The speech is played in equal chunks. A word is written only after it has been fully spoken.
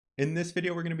In this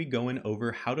video, we're going to be going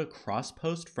over how to cross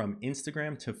post from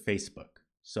Instagram to Facebook.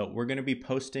 So we're going to be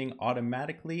posting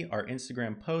automatically our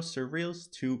Instagram posts or reels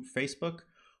to Facebook,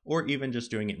 or even just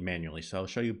doing it manually. So I'll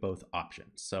show you both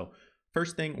options. So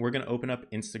first thing, we're going to open up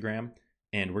Instagram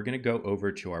and we're going to go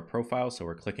over to our profile. So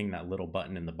we're clicking that little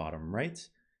button in the bottom right.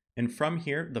 And from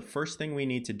here, the first thing we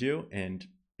need to do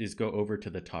is go over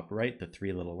to the top right, the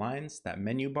three little lines, that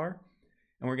menu bar,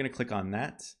 and we're going to click on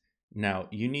that. Now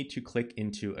you need to click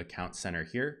into Account Center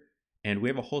here, and we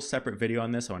have a whole separate video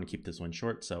on this. I want to keep this one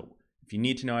short. So if you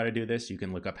need to know how to do this, you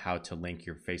can look up how to link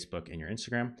your Facebook and your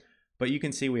Instagram. But you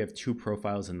can see we have two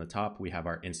profiles in the top. We have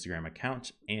our Instagram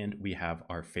account and we have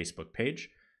our Facebook page.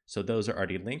 So those are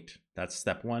already linked. That's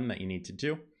step one that you need to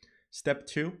do. Step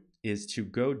two is to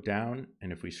go down,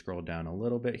 and if we scroll down a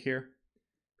little bit here,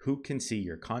 who can see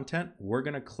your content? We're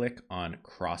going to click on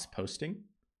cross posting.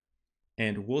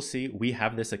 And we'll see we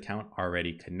have this account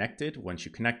already connected. Once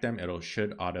you connect them,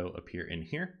 should auto appear in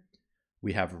here.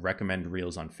 We have recommend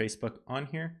reels on Facebook on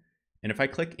here. And if I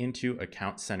click into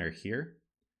Account Center here,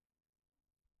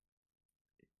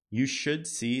 you should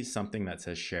see something that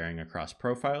says sharing across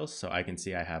profiles. So I can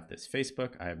see I have this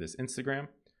Facebook, I have this Instagram.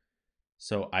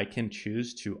 So I can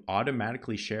choose to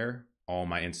automatically share all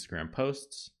my Instagram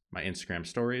posts, my Instagram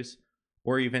stories,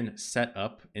 or even set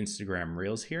up Instagram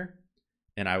reels here.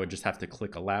 And I would just have to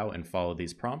click allow and follow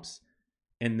these prompts.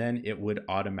 And then it would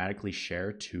automatically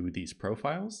share to these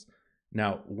profiles.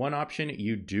 Now, one option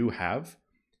you do have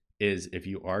is if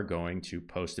you are going to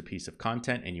post a piece of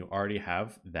content and you already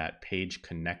have that page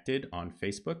connected on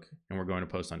Facebook and we're going to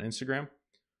post on Instagram,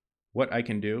 what I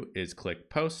can do is click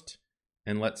post.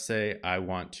 And let's say I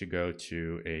want to go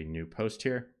to a new post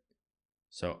here.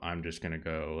 So I'm just going to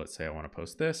go, let's say I want to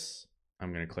post this.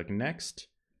 I'm going to click next.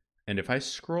 And if I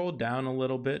scroll down a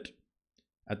little bit,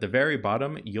 at the very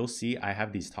bottom, you'll see I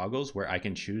have these toggles where I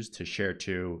can choose to share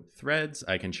to threads.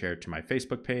 I can share to my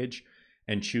Facebook page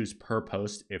and choose per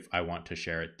post if I want to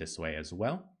share it this way as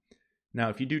well. Now,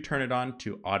 if you do turn it on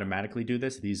to automatically do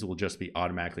this, these will just be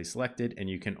automatically selected and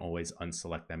you can always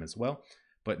unselect them as well.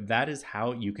 But that is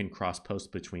how you can cross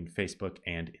post between Facebook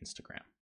and Instagram.